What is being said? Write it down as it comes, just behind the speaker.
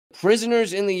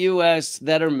prisoners in the US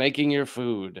that are making your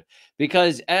food.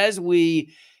 Because as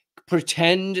we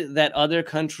pretend that other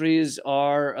countries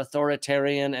are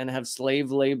authoritarian and have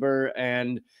slave labor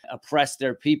and oppress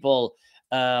their people,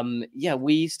 yeah,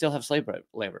 we still have slave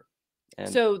labor. And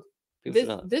so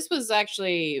this was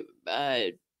actually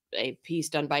a piece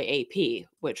done by AP,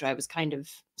 which I was kind of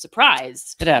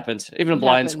surprised. It happens. Even a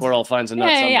blind squirrel finds a nut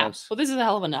sometimes. Yeah. Well, this is a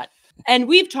hell of a nut. And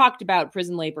we've talked about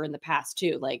prison labor in the past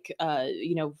too, like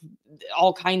you know,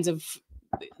 all kinds of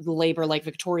labor, like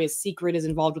Victoria's Secret is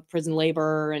involved with prison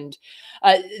labor, and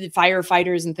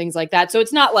firefighters and things like that. So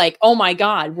it's not like, oh my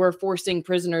God, we're forcing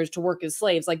prisoners to work as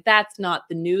slaves. Like, that's not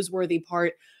the newsworthy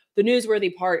part. The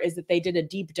newsworthy part is that they did a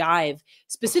deep dive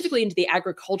specifically into the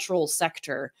agricultural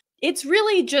sector. It's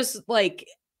really just like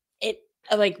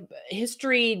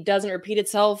history doesn't repeat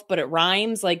itself, but it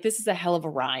rhymes. Like, this is a hell of a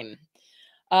rhyme.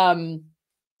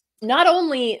 Not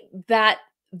only that,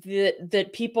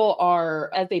 that people are,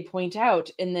 as they point out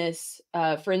in this,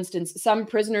 for instance, some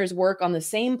prisoners work on the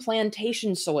same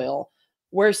plantation soil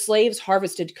where slaves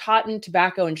harvested cotton,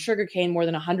 tobacco, and sugarcane more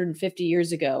than 150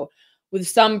 years ago, with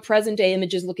some present-day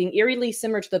images looking eerily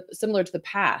similar to the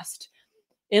past.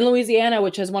 In Louisiana,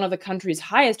 which has one of the country's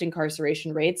highest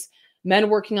incarceration rates, men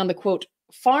working on the, quote,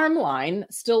 farm line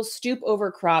still stoop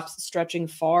over crops stretching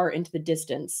far into the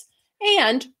distance.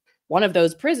 And one of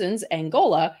those prisons,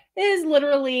 Angola, is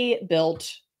literally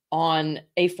built on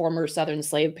a former Southern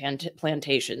slave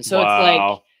plantation. So It's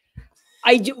like,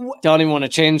 I don't even want to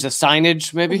change the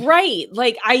signage, maybe? Right.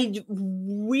 Like,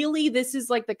 this is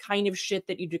like the kind of shit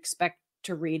that you'd expect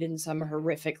to read in some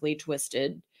horrifically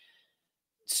twisted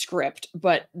script,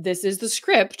 but this is the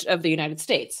script of the United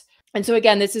States. And so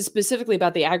again, this is specifically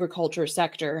about the agriculture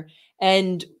sector,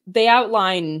 and they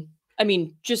outline, I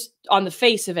mean, just on the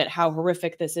face of it, how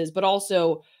horrific this is, but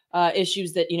also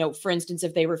issues that, you know, for instance,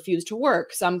 if they refuse to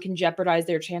work, some can jeopardize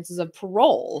their chances of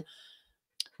parole.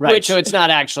 Right. So it's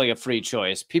not actually a free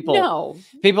choice. People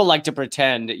like to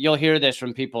pretend. You'll hear this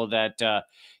from people that,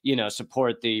 you know,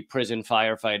 support the prison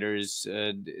firefighters,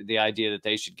 the idea that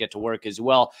they should get to work as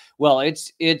well. Well,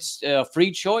 it's a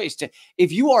free choice.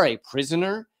 If you are a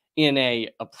prisoner in a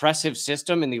oppressive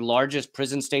system in the largest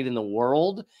prison state in the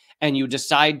world, and you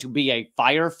decide to be a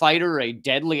firefighter, a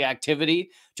deadly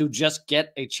activity, to just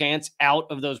get a chance out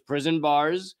of those prison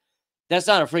bars, that's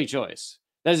not a free choice.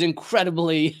 That is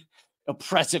incredibly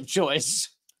oppressive choice.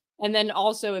 And then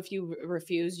also, if you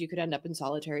refuse, you could end up in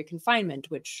solitary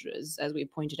confinement, which is, as we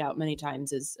pointed out many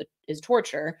times, is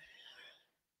torture.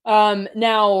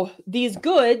 Now, these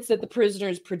goods that the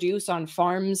prisoners produce on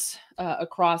farms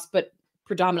across, but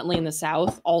predominantly in the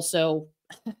South, also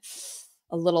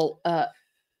a little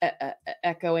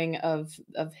echoing of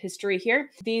history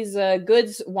here. These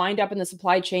goods wind up in the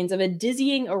supply chains of a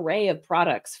dizzying array of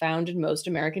products found in most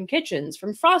American kitchens,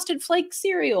 from Frosted Flakes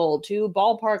cereal to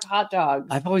ballpark hot dogs.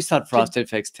 I've always thought Frosted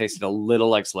Flakes tasted a little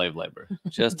like slave labor,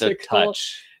 just a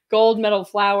touch. Gold medal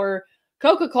flour,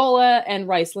 Coca-Cola, and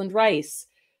Riceland rice.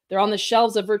 They're on the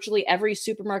shelves of virtually every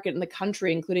supermarket in the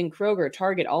country, including Kroger,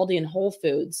 Target, Aldi, and Whole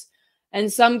Foods.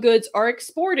 And some goods are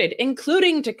exported,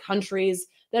 including to countries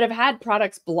that have had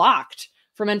products blocked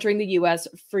from entering the U.S.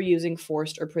 for using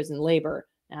forced or prison labor.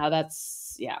 Now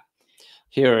that's, yeah.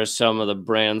 Here are some of the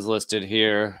brands listed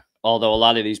here, although a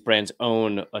lot of these brands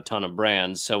own a ton of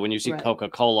brands. So when you see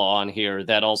Coca-Cola on here,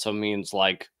 that also means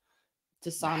like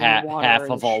half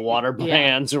of all water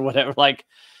brands or whatever. Like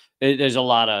there's a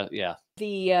lot of,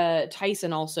 The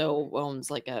Tyson also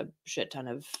owns like a shit ton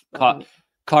of...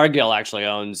 Cargill actually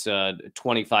owns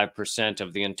 25%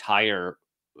 of the entire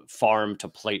farm to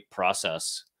plate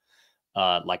process,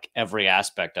 like every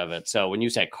aspect of it. So when you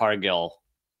say Cargill,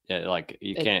 like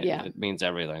you can't, it means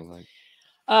everything.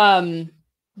 Like,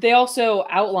 they also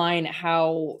outline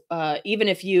how even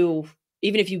if you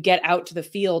get out to the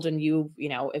field and you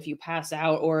know, if you pass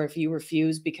out or if you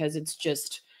refuse because it's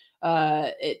just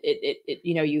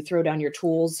you know, you throw down your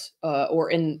tools or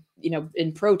in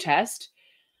protest.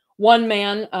 One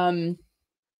man,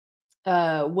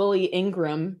 Willie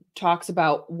Ingram, talks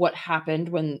about what happened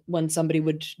when somebody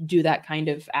would do that kind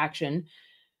of action.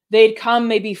 They'd come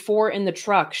maybe 4 in the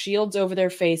truck, shields over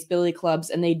their face, billy clubs,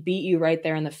 and they'd beat you right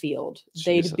there in the field.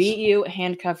 Jesus. They'd beat you,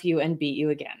 handcuff you, and beat you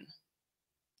again.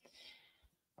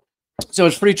 So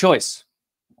it's free choice.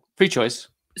 Free choice.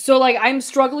 So, like, I'm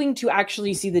struggling to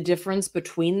actually see the difference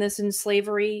between this and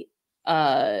slavery,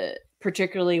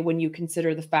 particularly when you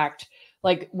consider the fact,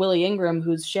 like, Willie Ingram,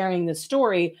 who's sharing this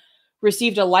story,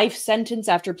 received a life sentence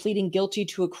after pleading guilty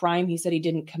to a crime he said he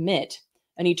didn't commit.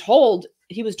 And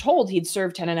he was told he'd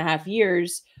served 10.5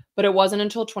 years, But it wasn't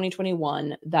until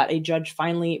 2021 that a judge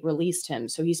finally released him.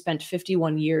 So he spent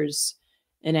 51 years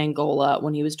in Angola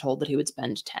when he was told that he would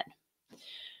spend 10.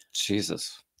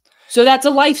 Jesus. So that's a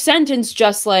life sentence,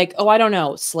 just like, oh, I don't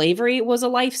know, slavery was a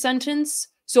life sentence.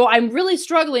 So I'm really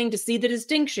struggling to see the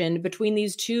distinction between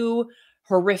these two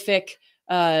horrific,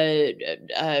 I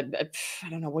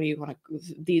don't know, what do you want to,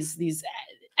 these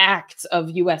acts of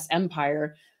U.S.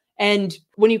 empire. And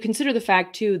when you consider the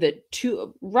fact, too,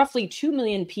 that roughly 2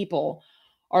 million people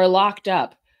are locked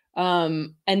up,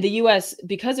 and the U.S.,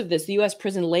 because of this, the U.S.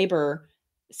 prison labor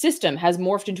system has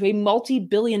morphed into a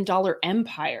multi-billion-dollar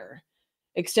empire,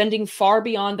 extending far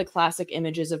beyond the classic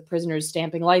images of prisoners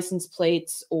stamping license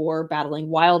plates or battling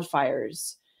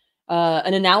wildfires.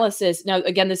 An analysis, now,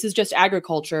 again, this is just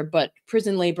agriculture, but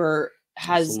prison labor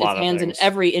has its hands in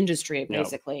every industry,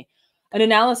 basically. Yep. An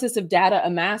analysis of data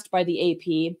amassed by the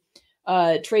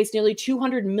AP traced nearly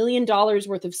 $200 million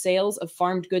worth of sales of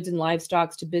farmed goods and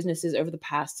livestock to businesses over the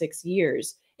past 6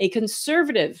 years, a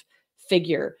conservative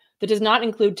figure that does not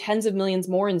include tens of millions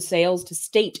more in sales to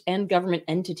state and government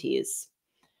entities.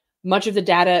 Much of the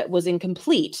data was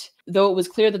incomplete, though it was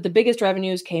clear that the biggest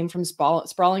revenues came from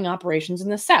sprawling operations in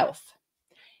the South.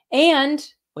 And,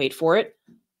 wait for it,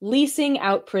 leasing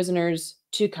out prisoners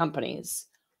to companies.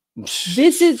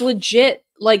 This is legit.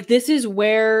 Like, this is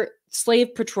where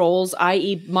slave patrols,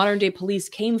 i.e. modern day police,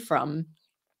 came from,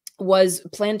 was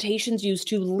plantations used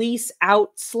to lease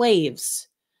out slaves.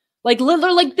 Like,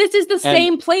 literally, like, this is the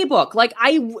same playbook. Like,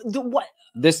 what?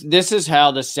 This is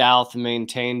how the South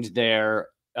maintained their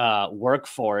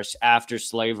workforce after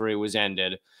slavery was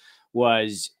ended.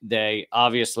 Was they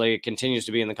obviously, it continues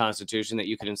to be in the Constitution that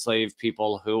you can enslave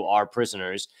people who are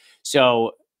prisoners.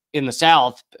 So in the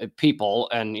South, people,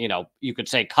 and you could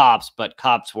say cops, but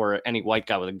cops were any white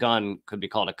guy with a gun could be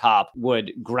called a cop,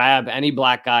 would grab any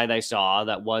black guy they saw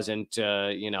that wasn't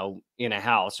in a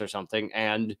house or something,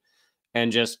 and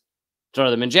just throw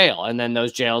them in jail. And then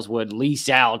those jails would lease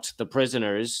out the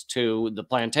prisoners to the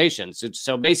plantations.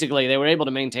 So basically they were able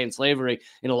to maintain slavery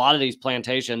in a lot of these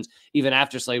plantations, even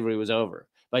after slavery was over,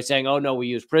 by saying, oh no, we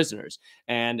use prisoners.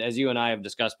 And as you and I have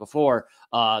discussed before,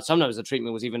 sometimes the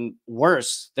treatment was even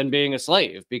worse than being a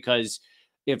slave, because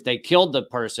if they killed the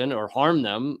person or harmed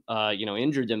them,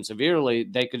 injured them severely,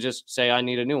 they could just say, I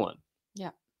need a new one.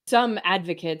 Yeah. Some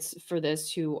advocates for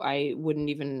this, who I wouldn't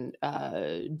even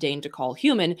deign to call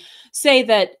human, say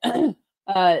that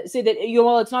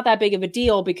it's not that big of a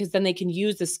deal, because then they can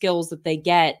use the skills that they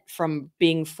get from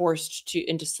being forced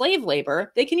into slave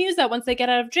labor. They can use that once they get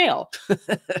out of jail.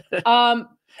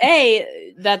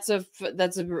 That's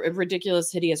a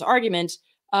ridiculous, hideous argument.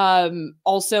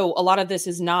 Also, a lot of this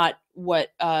is not what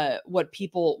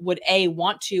people would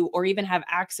want to or even have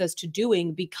access to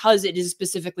doing, because it is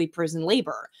specifically prison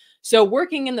labor. So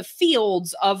working in the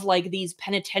fields of the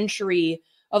penitentiary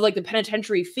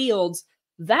fields,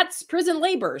 that's prison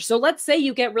labor. So let's say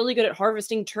you get really good at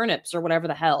harvesting turnips or whatever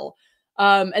the hell.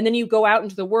 And then you go out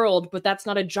into the world, but that's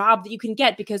not a job that you can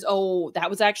get because, that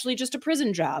was actually just a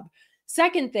prison job.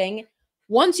 Second thing,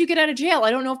 once you get out of jail, I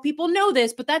don't know if people know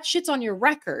this, but that shit's on your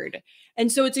record.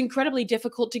 And so it's incredibly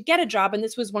difficult to get a job. And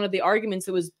this was one of the arguments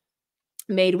that was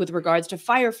made with regards to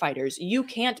firefighters. You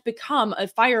can't become a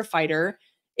firefighter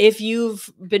if you've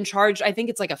been charged, I think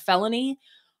it's like a felony.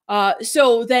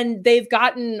 So then they've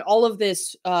gotten all of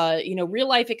this, real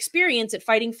life experience at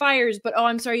fighting fires, but,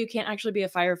 I'm sorry, you can't actually be a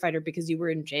firefighter because you were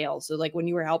in jail. So when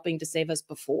you were helping to save us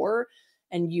before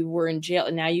and you were in jail,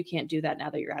 and now you can't do that now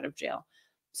that you're out of jail.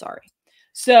 Sorry.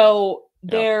 So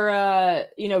they're,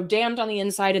 damned on the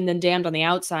inside and then damned on the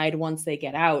outside once they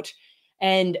get out.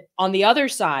 And on the other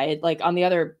side, on the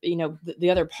other, the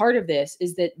other part of this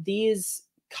is that these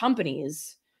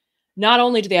companies, not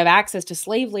only do they have access to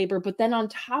slave labor, but then on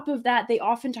top of that, they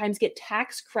oftentimes get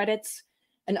tax credits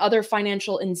and other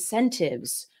financial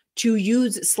incentives to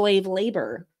use slave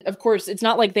labor. Of course, it's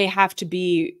not like they have to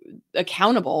be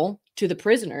accountable to the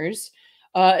prisoners.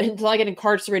 It's like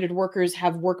incarcerated workers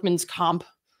have workman's comp.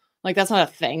 That's not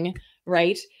a thing,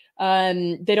 right?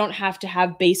 They don't have to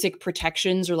have basic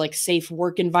protections or safe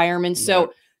work environments.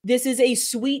 So this is a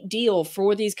sweet deal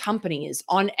for these companies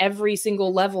on every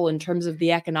single level in terms of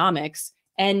the economics.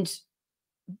 And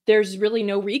there's really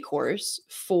no recourse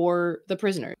for the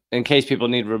prisoner. In case people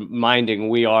need reminding,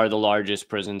 we are the largest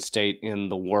prison state in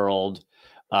the world.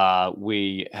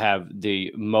 We have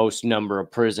the most number of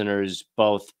prisoners,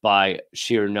 both by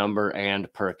sheer number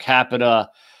and per capita.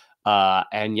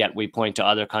 And yet we point to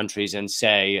other countries and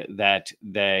say that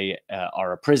they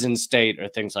are a prison state or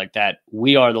things like that.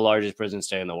 We are the largest prison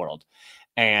state in the world.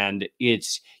 And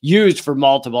it's used for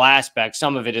multiple aspects.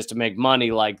 Some of it is to make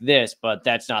money like this, but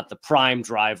that's not the prime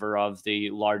driver of the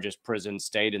largest prison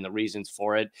state and the reasons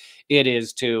for it. It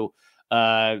is to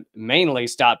mainly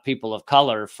stop people of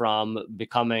color from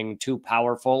becoming too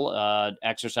powerful,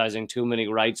 exercising too many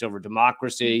rights over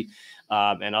democracy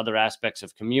and other aspects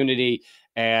of community.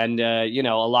 And you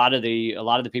know, a lot of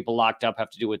the people locked up have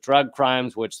to do with drug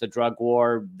crimes, which the drug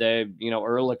war,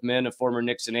 Ehrlichman, a former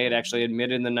Nixon aide, actually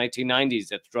admitted in the 1990s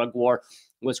that the drug war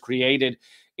was created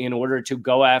in order to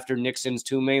go after Nixon's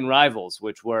two main rivals,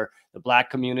 which were the black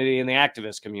community and the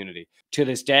activist community. To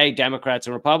this day, Democrats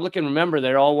and Republicans, remember,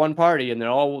 they're all one party, and they're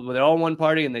all one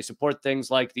party, and they support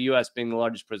things like the U.S. being the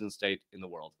largest prison state in the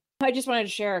world. I just wanted to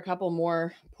share a couple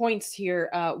more points here.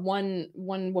 One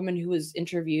woman who was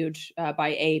interviewed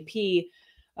by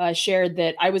AP shared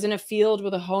that I was in a field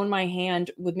with a hoe in my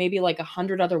hand with maybe like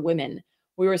 100 other women.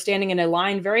 We were standing in a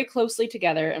line very closely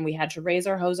together, and we had to raise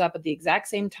our hose up at the exact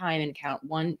same time and count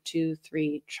 1, 2,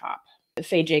 3, chop.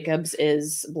 Faye Jacobs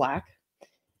is Black,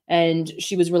 and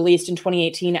she was released in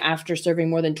 2018 after serving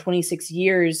more than 26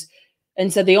 years,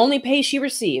 and said the only pay she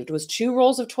received was 2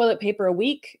 rolls of toilet paper a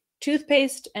week,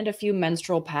 toothpaste, and a few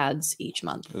menstrual pads each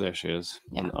month. There she is,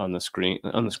 yeah, on the screen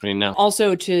now.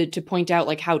 Also, to point out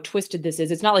like how twisted this is,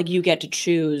 it's not like you get to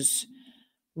choose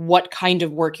what kind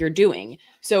of work you're doing.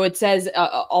 So it says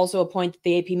also a point that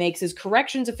the AP makes is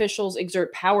corrections officials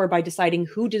exert power by deciding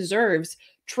who deserves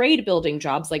trade building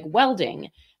jobs like welding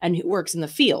and who works in the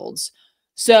fields.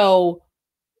 So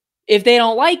if they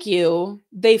don't like you,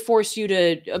 they force you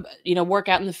to, work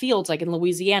out in the fields, like in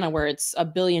Louisiana, where it's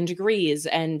 1 billion degrees.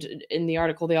 And in the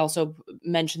article, they also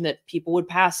mentioned that people would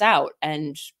pass out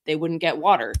and they wouldn't get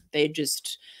water. They'd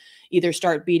just either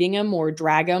start beating them or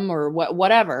drag them or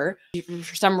whatever. If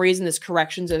for some reason this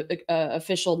corrections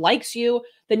official likes you,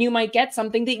 then you might get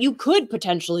something that you could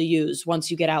potentially use once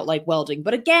you get out, like welding.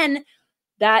 But again,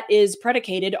 that is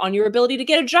predicated on your ability to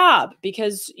get a job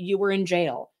because you were in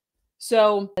jail.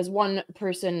 So as one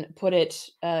person put it,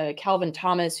 Calvin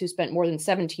Thomas, who spent more than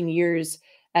 17 years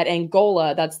at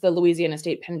Angola, that's the Louisiana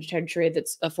State Penitentiary,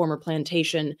 that's a former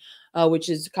plantation, which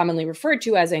is commonly referred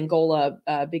to as Angola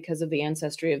because of the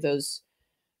ancestry of those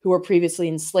who were previously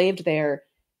enslaved there.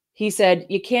 He said,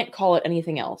 you can't call it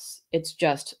anything else. It's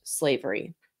just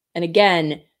slavery. And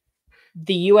again,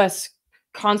 the U.S.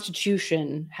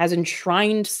 Constitution has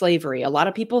enshrined slavery. A lot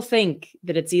of people think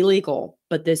that it's illegal,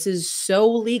 but this is so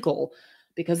legal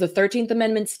because the 13th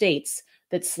Amendment states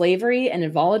that slavery and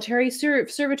involuntary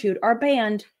servitude are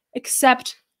banned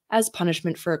except as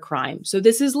punishment for a crime. So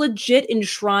this is legit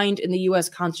enshrined in the U.S.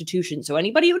 Constitution. So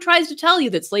anybody who tries to tell you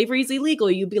that slavery is illegal,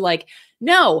 you'd be like,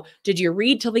 no, did you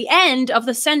read till the end of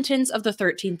the sentence of the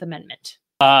 13th Amendment?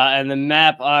 And the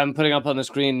map I'm putting up on the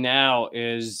screen now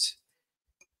is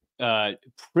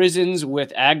prisons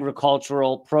with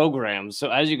agricultural programs.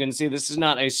 So as you can see, this is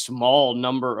not a small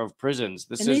number of prisons.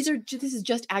 This is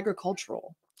just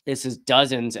agricultural. This is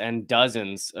dozens and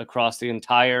dozens across the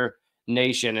entire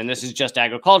nation. And this is just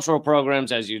agricultural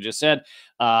programs, as you just said.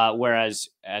 Whereas,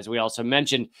 as we also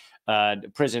mentioned,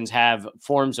 prisons have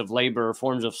forms of labor,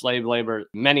 forms of slave labor,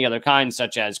 many other kinds,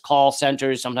 such as call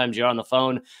centers. Sometimes you're on the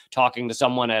phone talking to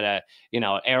someone at a,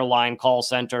 airline call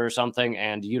center or something,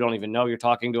 and you don't even know you're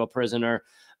talking to a prisoner.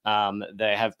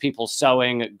 They have people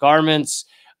sewing garments.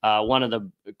 One of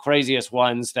the craziest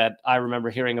ones that I remember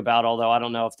hearing about, although I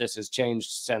don't know if this has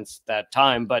changed since that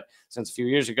time, but since a few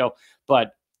years ago,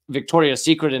 but Victoria's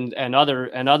Secret and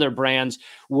other brands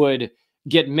would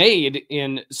get made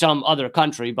in some other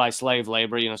country by slave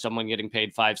labor, someone getting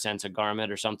paid 5 cents a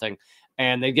garment or something,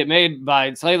 and they get made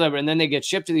by slave labor, and then they get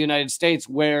shipped to the United States,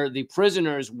 where the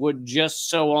prisoners would just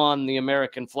sew on the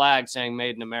American flag saying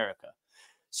 "Made in America."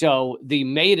 So the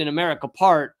 "Made in America"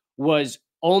 part was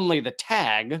only the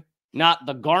tag, not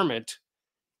the garment,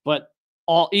 but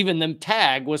even the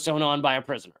tag was sewn on by a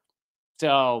prisoner.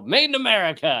 So "Made in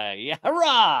America," yeah,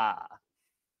 hurrah!